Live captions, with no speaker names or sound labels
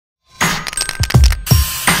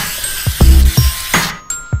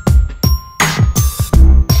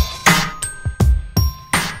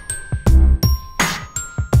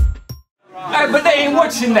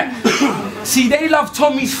and that. See, they love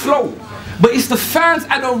Tommy's flow, but it's the fans'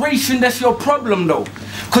 adoration that's your problem though.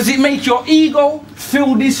 Cause it make your ego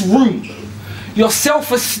fill this room. Your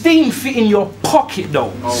self-esteem fit in your pocket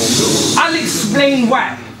though. I'll explain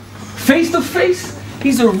why. Face to face,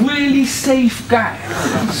 he's a really safe guy.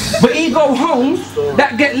 But he go home,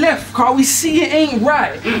 that get left, cause we see it ain't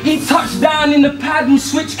right. He touched down in the pad and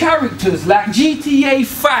switch characters like GTA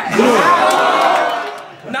 5.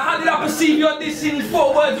 Now how did I perceive your dissing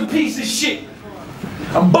 4 words a piece of shit?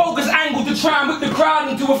 A bogus angle to try and whip the crowd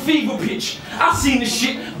into a fever pitch. I seen the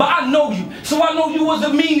shit, but I know you, so I know you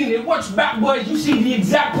wasn't meaning it. Watch back, boys, you see the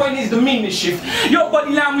exact point is the meaning shift. Your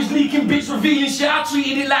body language leaking, bitch, revealing shit. I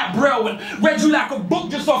treated it like Braille and read you like a book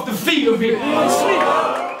just off the feel of it.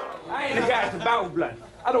 I ain't the guy to battle blood.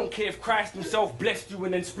 I don't care if Christ himself blessed you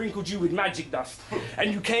and then sprinkled you with magic dust.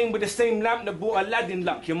 And you came with the same lamp that brought Aladdin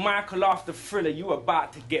luck. You're Michael after Thriller, you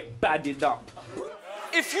about to get badded up.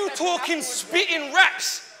 If you talking spitting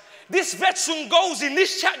raps, this veteran goes in,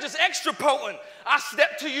 this chat just extra potent. I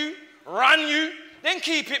step to you, run you, then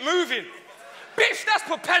keep it moving. Bitch, that's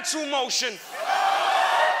perpetual motion.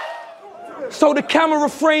 So the camera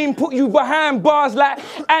frame put you behind bars like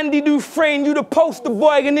Andy Dufresne, you the poster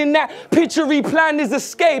boy, and in that picture he planned his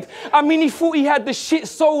escape. I mean, he thought he had the shit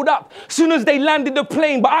sold up soon as they landed the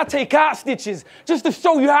plane, but I take out stitches just to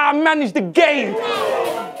show you how I manage the game.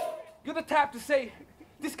 You're the type to say,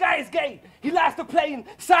 this guy is gay. He likes to play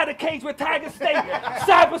inside a cage where tigers stay.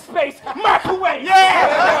 Cyberspace, microwave. Yeah!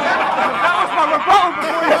 That was my rebuttal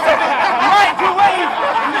before you said microwave.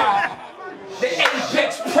 The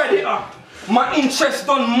apex predator. My interest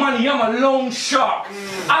on money, I'm a loan shark.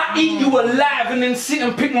 I eat you alive and then sit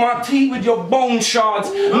and pick my teeth with your bone shards.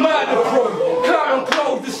 Murder probe, clown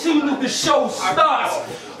clothes as soon as the show starts.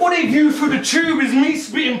 What they view through the tube is me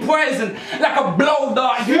spitting poison like a blow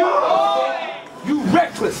dart. You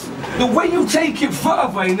reckless. The way you take it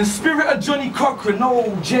further in the spirit of Johnny Cochran,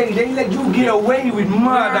 no Jay, they let you get away with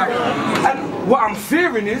murder. And what I'm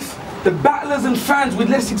fearing is the battlers and fans with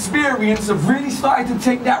less experience have really started to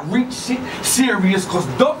take that reach shit serious, cause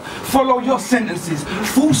Doc follow your sentences.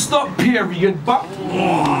 Full stop period, but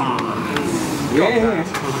yeah.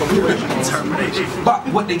 But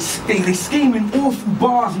what they scheming awful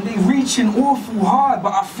bars and they reaching awful hard,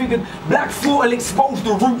 but I figured Black Thought will expose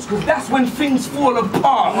the roots, cause that's when things fall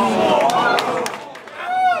apart.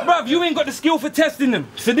 Bruv, you ain't got the skill for testing them.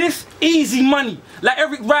 So this, easy money, like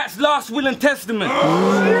Eric Wright's last will and testament. I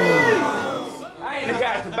ain't the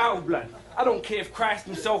guy to battle blood. I don't care if Christ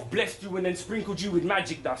himself blessed you and then sprinkled you with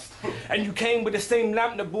magic dust. And you came with the same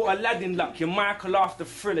lamp that brought Aladdin luck. You're Michael after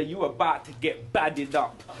Thriller, you about to get badded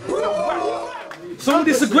up. Some of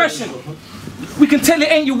this aggression, we can tell it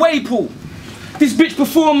ain't your way, Paul. This bitch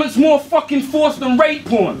performance more fucking forced than rape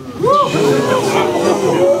porn.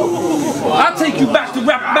 I'll take you back to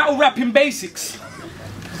battle rapping basics.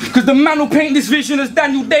 Cause the man who paint this vision as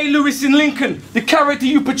Daniel Day-Lewis in Lincoln. The character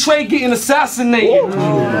you portray getting assassinated.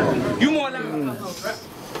 You more like...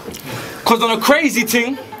 Cause on a crazy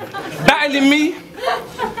thing, battling me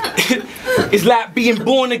is like being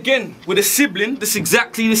born again with a sibling that's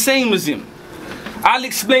exactly the same as him. I'll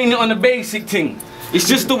explain it on a basic thing. It's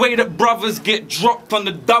just the way that brothers get dropped on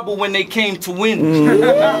the double when they came to win.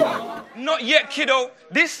 Not yet, kiddo.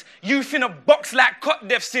 This youth in a box like cut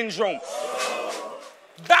death syndrome.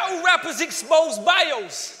 Battle rappers expose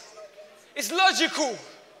bios. It's logical.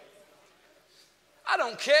 I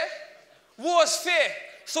don't care. War's fair,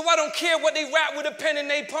 so I don't care what they rap with a pen in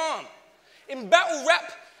their palm. In battle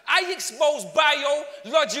rap, I expose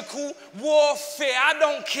biological warfare. I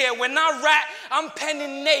don't care. When I rap, I'm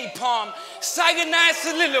penning napalm. Cyanide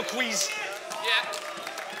soliloquies. Yeah.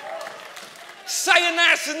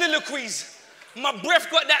 Cyanide soliloquies. My breath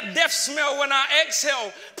got that death smell when I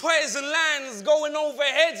exhale. Poison lines going over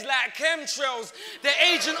heads like chemtrails. The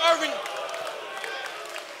Agent Orange...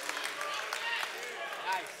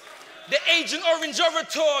 The Agent Orange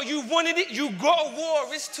orator, you wanted it, you got a war.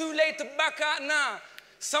 It's too late to back out now.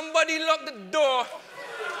 Somebody lock the door.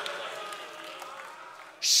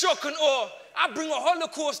 Shock and awe. I bring a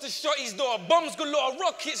Holocaust to Shotty's door. Bombs galore,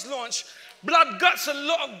 rockets launch. Blood, guts, a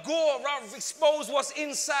lot of gore. I've exposed what's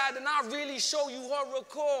inside and I really show you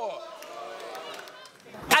horrorcore.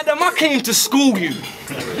 Adam, I came to school you.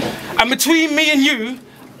 And between me and you,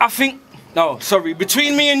 I think... No, sorry.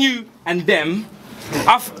 Between me and you and them,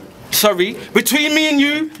 between me and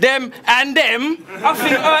you, them, and them, I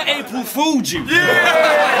think April fooled you.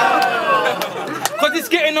 Yeah! Cause it's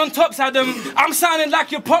getting on tops, Adam. I'm sounding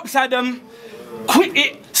like your pops, Adam. Quit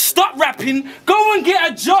it, stop rapping, go and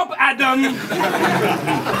get a job, Adam.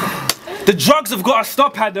 The drugs have got to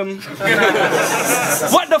stop, Adam.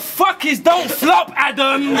 What the fuck is don't flop,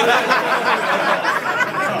 Adam?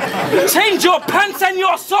 Change your pants and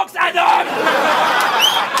your socks, Adam!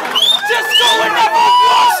 Just go and have a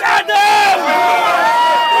wash, Adam!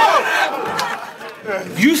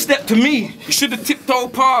 You stepped to me. You should have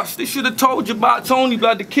tiptoed past. They should have told you about Tony,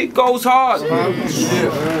 blood. The kick goes hard.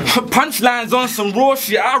 Punchlines on some raw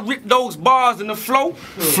shit. I rip those bars in the flow.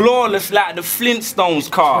 Flawless like the Flintstones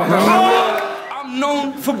car. I'm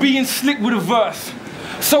known for being slick with a verse.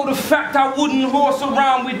 So the fact I wouldn't horse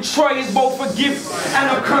around with Troy is both a gift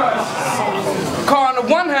and a curse. Car on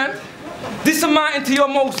the one hand, this amounting to your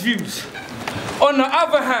most views. On the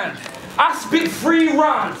other hand, I spit 3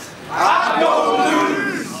 rhymes. I don't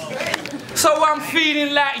lose. So I'm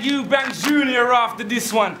feeling like Eubanks Jr. after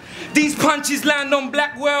this one. These punches land on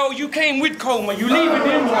Blackwell. You came with Coma. You leaving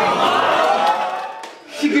him.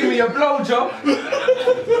 She give me a blowjob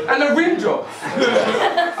and a rim job.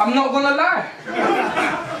 I'm not gonna lie.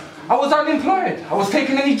 I was unemployed. I was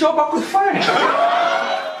taking any job I could find.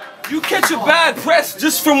 You catch a bad press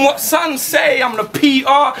just from what some say. I'm the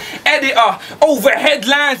PR editor. Over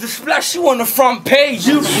headlines to splash you on the front page.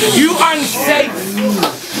 You unsafe.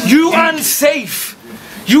 You unsafe.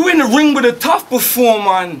 You in the ring with a tough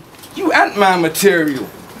performer and you Ant-Man material.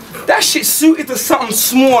 That shit suited to something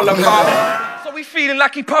smaller, man. So we feeling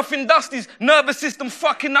like he puffing dust, his nervous system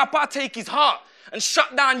fucking up. I take his heart and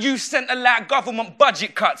shut down youth centre like government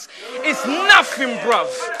budget cuts. It's nothing, bruv.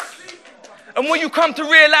 And when you come to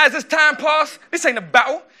realise as time pass, this ain't a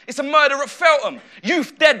battle, it's a murder at Feltham.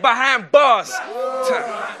 Youth dead behind bars.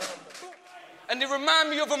 And they remind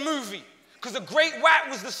me of a movie, because The Great White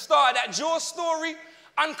was the star of that Jaw story,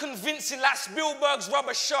 unconvincing like Spielberg's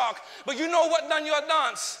Rubber Shark. But you know what done your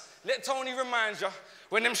dance? Let Tony remind ya,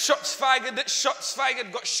 when them shots fired, got shots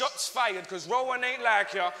fired, because Rowan ain't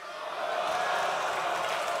like ya.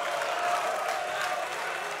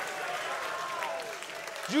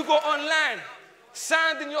 You go online,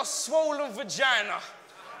 sand in your swollen vagina.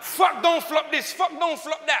 Fuck don't flop this, fuck don't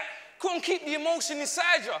flop that. Couldn't keep the emotion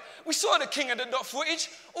inside you. We saw the king of the dot footage.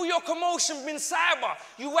 All your commotion been cyber.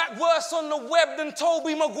 You act worse on the web than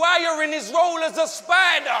Toby Maguire in his role as a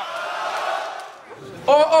spider.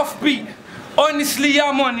 Or offbeat. Honestly,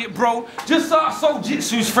 I'm on it, bro. Just ask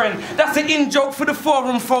Jitsu's friend. That's an in-joke for the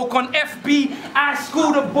forum folk on FB. I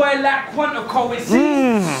schooled a boy like Quantico. It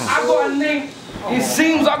seems I got a name. It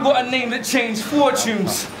seems I got a name that changed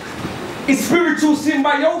fortunes. It's spiritual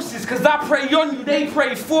symbiosis, cause I pray on you, they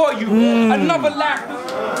pray for you. Another life.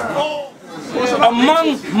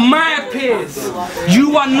 Among my peers,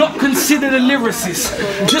 you are not considered a lyricist.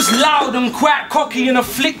 Just loud and quite cocky and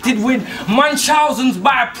afflicted with Munchausen's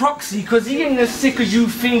by proxy, cause he ain't as sick as you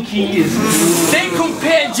think he is. They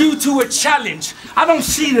compared you to a challenge. I don't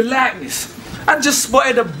see the likeness. I just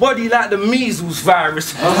spotted a body like the measles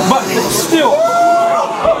virus, but still.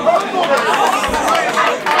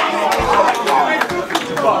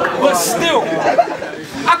 But still,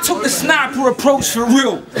 I took the sniper approach for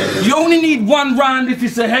real. You only need 1 round if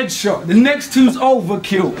it's a headshot. The next 2's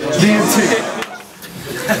overkill.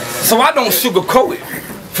 So I don't sugarcoat it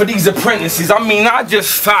for these apprentices. I mean, I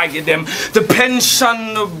just fired them. The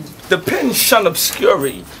pension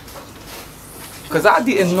obscurity. Because I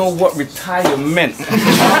didn't know what retire meant.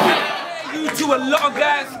 You to a lot of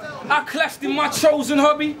guys I clashed in my chosen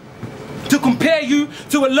hobby. To compare you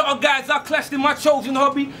to a lot of guys I clashed in my chosen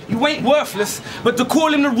hobby, you ain't worthless. But to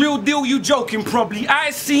call him the real deal, you joking probably. I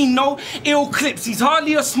ain't seen no ill clips, he's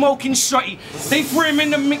hardly a smoking shotty. They threw him in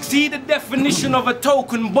the Mixy, the definition of a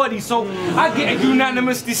token body. So I get a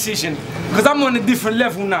unanimous decision, because I'm on a different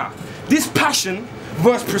level now. This passion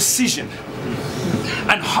versus precision.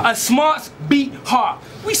 And smarts beat hard.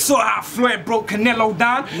 We saw how Floyd broke Canelo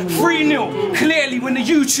down. 3-0. Clearly when the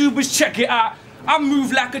YouTubers check it out, I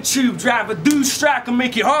move like a tube driver. Do strike and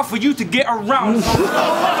make it hard for you to get around.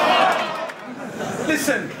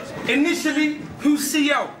 Listen, initially, who's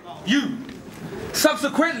CL? You.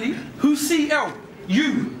 Subsequently, who's CL?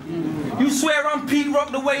 You. You swear I'm Pete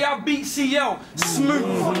Rock the way I beat CL. Smooth.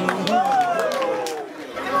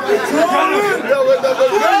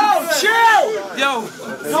 Yo,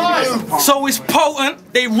 so it's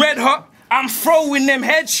potent, they red hot. I'm throwing them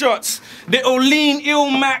headshots. They all lean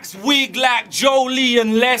Ilmax wig like Jolie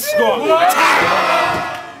and Lescott.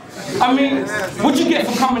 I mean, what'd you get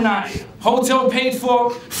for coming out here? Hotel paid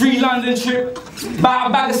for, free London trip, buy a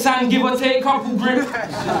bag of sand, give or take, couple grip.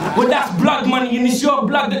 But that's blood money, and it's your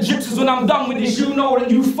blood that drips. When I'm done with this, you know that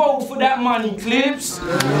you fold for that money, Clips.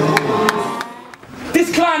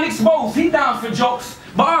 This client exposed, he down for jokes.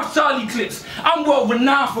 But our Charlie clips, I'm well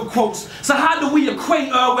renowned for quotes. So how do we equate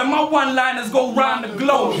her when my one-liners go round the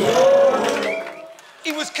globe?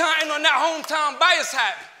 He was counting on that hometown bias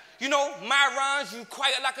hype. You know, my rhymes, you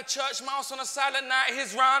quiet like a church mouse on a silent night.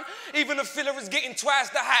 His rhyme, even the filler is getting twice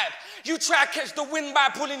the hype. You try to catch the wind by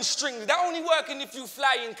pulling strings. That only working if you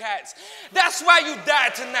flying cats. That's why you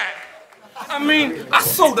died tonight. I mean, I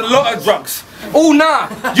sold a lot of drugs. Oh, nah,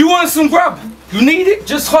 you want some grub? You need it?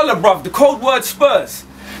 Just holler, bruv. The code word Spurs.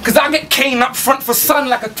 Cause I get cane up front for sun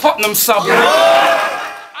like a Tottenham sub.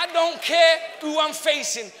 I don't care who I'm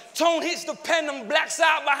facing. Tone hits the pen and blacks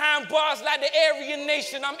out behind bars like the Aryan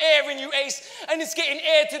nation. I'm airing you, ace, and it's getting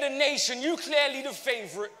air to the nation. You clearly the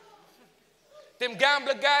favorite. Them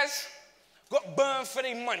gambler guys got burned for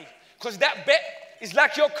their money. Cause that bet is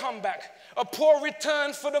like your comeback. A poor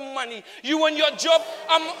return for the money. You and your job,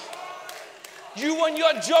 I'm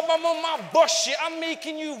on my boss shit. I'm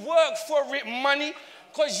making you work for it, money.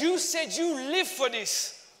 Cause you said you live for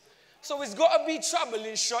this. So it's gotta be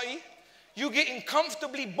troubling, Shotty. You getting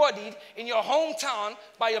comfortably bodied in your hometown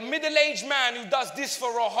by a middle-aged man who does this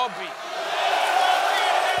for a hobby.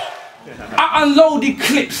 I unloaded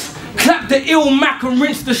clips, clapped the ill Mac and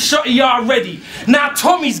rinsed the Shotty already. Now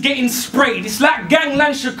Tommy's getting sprayed. It's like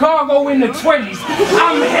Gangland Chicago in the 20s.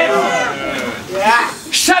 I'm heavy. Yeah.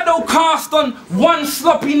 Shadow cast on one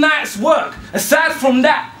sloppy night's work. Aside from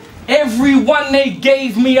that, every one they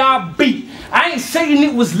gave me I beat. I ain't saying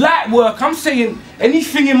it was light work, I'm saying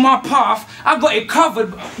anything in my path, I got it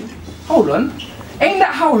covered. Hold on, ain't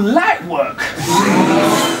that how light work?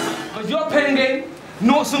 Cause your pen game,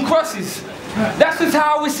 noughts and crosses. That's just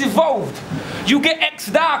how it's evolved. You get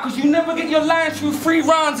X'd out cause you never get your line through 3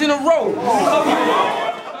 rounds in a row.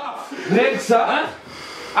 Next up,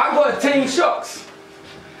 I got to tame Shox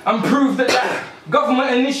and prove that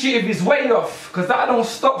government initiative is way off, cause I don't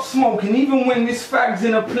stop smoking even when this fag's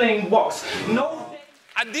in a plain box. No,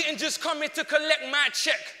 I didn't just come here to collect my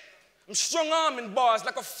check. I'm strong-arming bars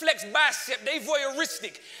like a flex bicep. They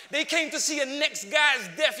voyeuristic. They came to see a next guy's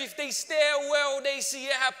death. If they stare well, they see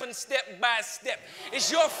it happen step by step. It's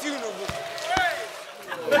your funeral.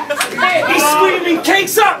 Hey, he's screaming,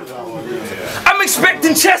 cakes up! I'm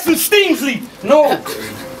expecting chest and steam sleep. No.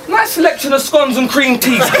 Nice selection of scones and cream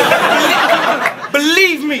teas.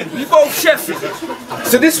 Believe me, we both chefs.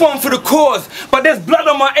 So this one for the cause, but there's blood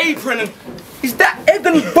on my apron and is that egg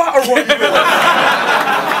and butter on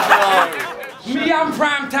me, I'm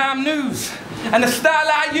primetime news. And the style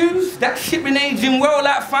I use, that shit been aging well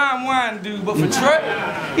like fine wine, dude. But for Troy,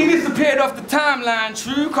 he disappeared off the timeline,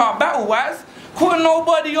 true, cause battle-wise, couldn't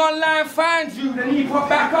nobody online find you, then he put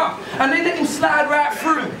back up. And they let him slide right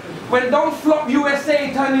through. When Don't Flop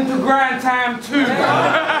USA turned into grind time too.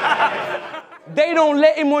 They don't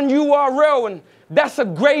let him on URL, and that's a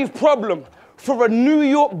grave problem. For a New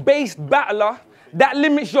York-based battler, that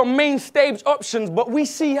limits your main stage options, but we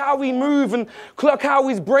see how we move and clock how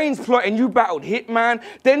his brain's plotting. You battled Hitman,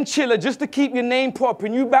 then Chilla, just to keep your name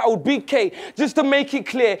popping. You battled Big K, just to make it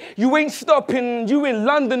clear. You ain't stopping, you in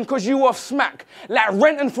London cause you off smack. Like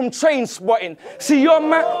renting from train spotting. See your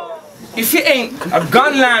man... If it ain't a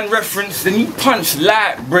gunline reference, then you punch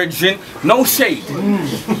light, brethren, no shade.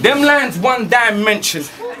 Them lines one dimension.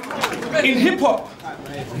 In hip-hop,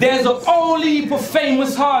 there's a whole heap of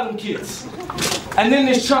famous Harlem kids. And then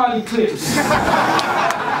there's Charlie Clips.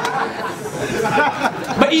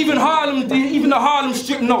 But even the Harlem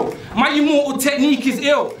strip, no. My immortal technique is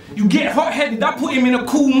ill. You get hot-headed, I put him in a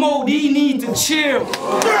cool mode, he need to chill.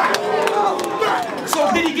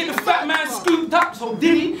 So did he get the fat man scooped up? So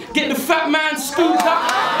did he get the fat man scooped up?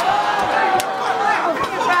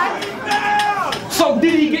 So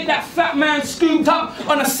did he get that fat man scooped up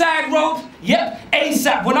on a side road? Yep,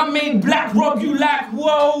 ASAP. When I made Black Rob, you like,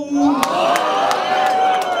 whoa.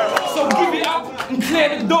 So give it up and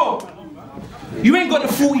clear the door. You ain't got the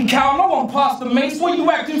 40 cal, no one passed the mace. What you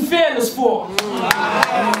acting fearless for?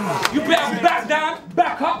 You better back down,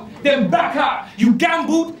 back up, then back out. You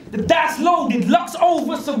gambled, the dice loaded, luck's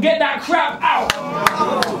over, so get that crap out.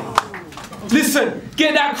 Listen,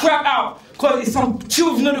 get that crap out, cause it's some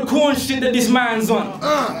children of the corn shit that this man's on.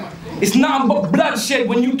 It's nothing but bloodshed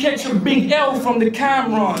when you catch a big L from the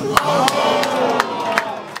camera.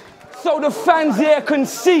 So the fans here can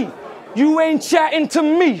see, you ain't chatting to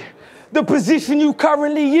me. The position you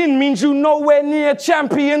currently in means you nowhere near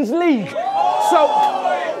Champions League.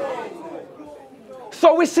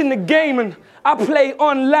 So it's in the game, and I play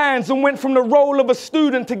on lines and went from the role of a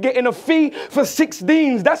student to getting a fee for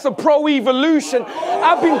 16s. That's a pro evolution.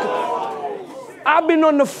 I've been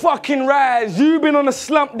on the fucking rise. You've been on a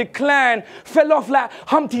slump decline. Fell off like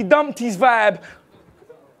Humpty Dumpty's vibe.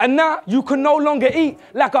 And now you can no longer eat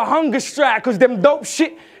like a hunger strike, cause them dope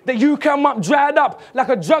shit that you come up dried up like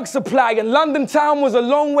a drug supply. And London town was a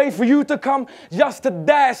long way for you to come just to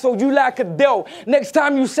die, so you like Adele. Next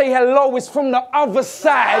time you say hello, it's from the other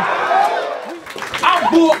side. I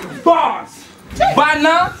bought bars. By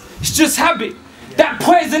now, it's just habit. That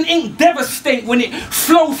poison ink devastate when it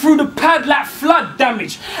flow through the pad like flood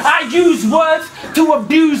damage. I use words to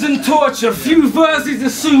abuse and torture. Few verses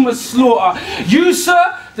assume a slaughter. You,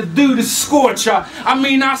 sir, to do the scorcher. I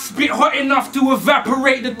mean, I spit hot enough to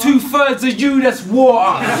evaporate the 2/3 of you that's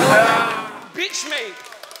water. Bitch made.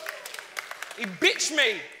 He bitch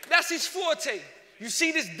made. That's his forte. You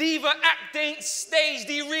see, this diva act ain't staged.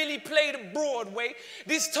 He really played a Broadway.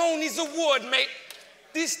 This Tony's award, mate.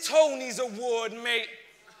 This Tony's award, mate.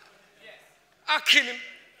 I'll kill him.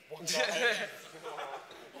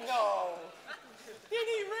 No. Did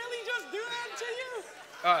he really just do that to you?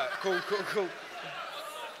 All right, cool.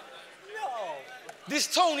 No. This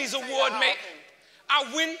Tony's award, mate. I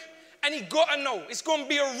win, and he gotta know. It's gonna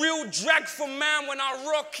be a real drag for man when I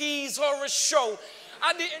rock his horror show.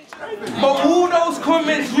 I didn't. But all those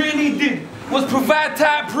comments really did was provide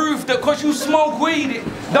type proof that cause you smoke weed, it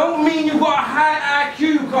don't mean you got a high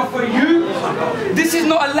IQ, cause for you, this is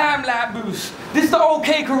not a limelight boost. This the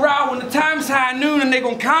OK Corral when the time's high noon and they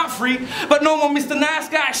gon' count free. But no more Mr. Nice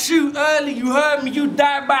Guy shoot early, you heard me, you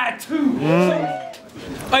died by 2.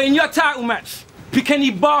 So, in your title match, pick any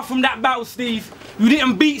bar from that battle, Steve. You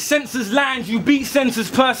didn't beat Sensor's lines, you beat Sensor's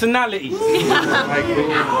personality.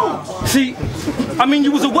 See, I mean,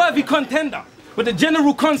 you was a worthy contender, but the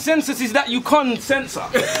general consensus is that you censor.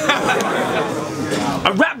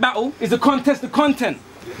 A rap battle is a contest of content.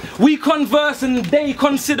 We converse and they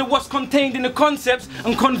consider what's contained in the concepts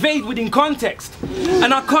and conveyed within context.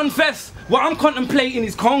 And I confess, what I'm contemplating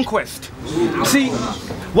is conquest. See,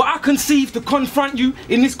 what I conceive to confront you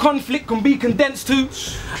in this conflict can be condensed to,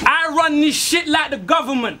 I run this shit like the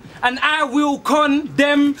government and I will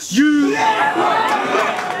condemn you.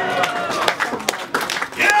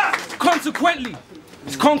 Consequently,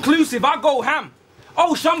 it's conclusive, I go ham.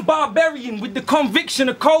 OShea, I'm barbarian with the conviction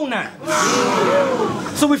of Conan.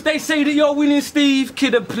 So if they say that you're winning, Steve,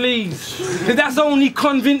 kidder, please. Because that's only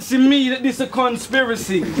convincing me that this is a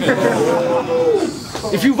conspiracy.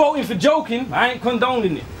 If you're voting for joking, I ain't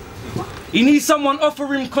condoning it. He needs someone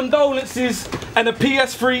offering condolences and a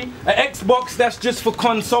PS3, an Xbox that's just for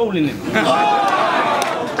consoling him.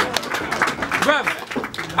 Bruv,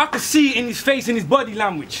 I can see it in his face and his body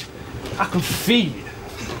language. I can feel it.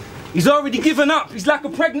 He's already given up. He's like a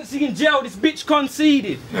pregnancy in jail. This bitch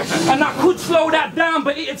conceded. And I could slow that down,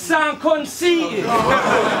 but it'd sound conceited.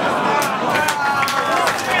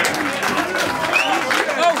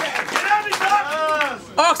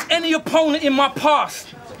 Ask any opponent in my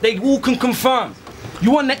past. They all can confirm.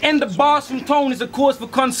 You want to end the bars from tone is a cause for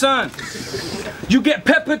concern. You get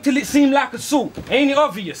peppered till it seemed like a soup. Ain't it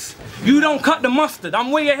obvious? You don't cut the mustard.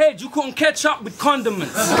 I'm way ahead. You couldn't catch up with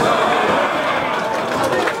condiments.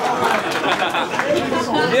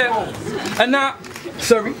 Yeah, and now,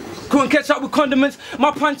 sorry, couldn't catch up with condiments.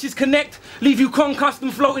 My punches connect, leave you concussed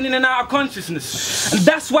and floating in and out of consciousness. And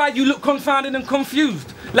that's why you look confounded and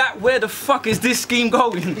confused. Like, where the fuck is this scheme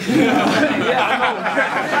going? Yeah, I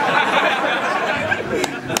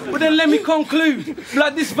know. But then let me conclude.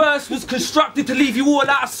 Blood, this verse was constructed to leave you all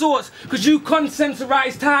out of sorts, because you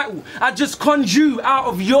consensualized title. I just conjure out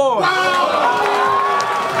of yours.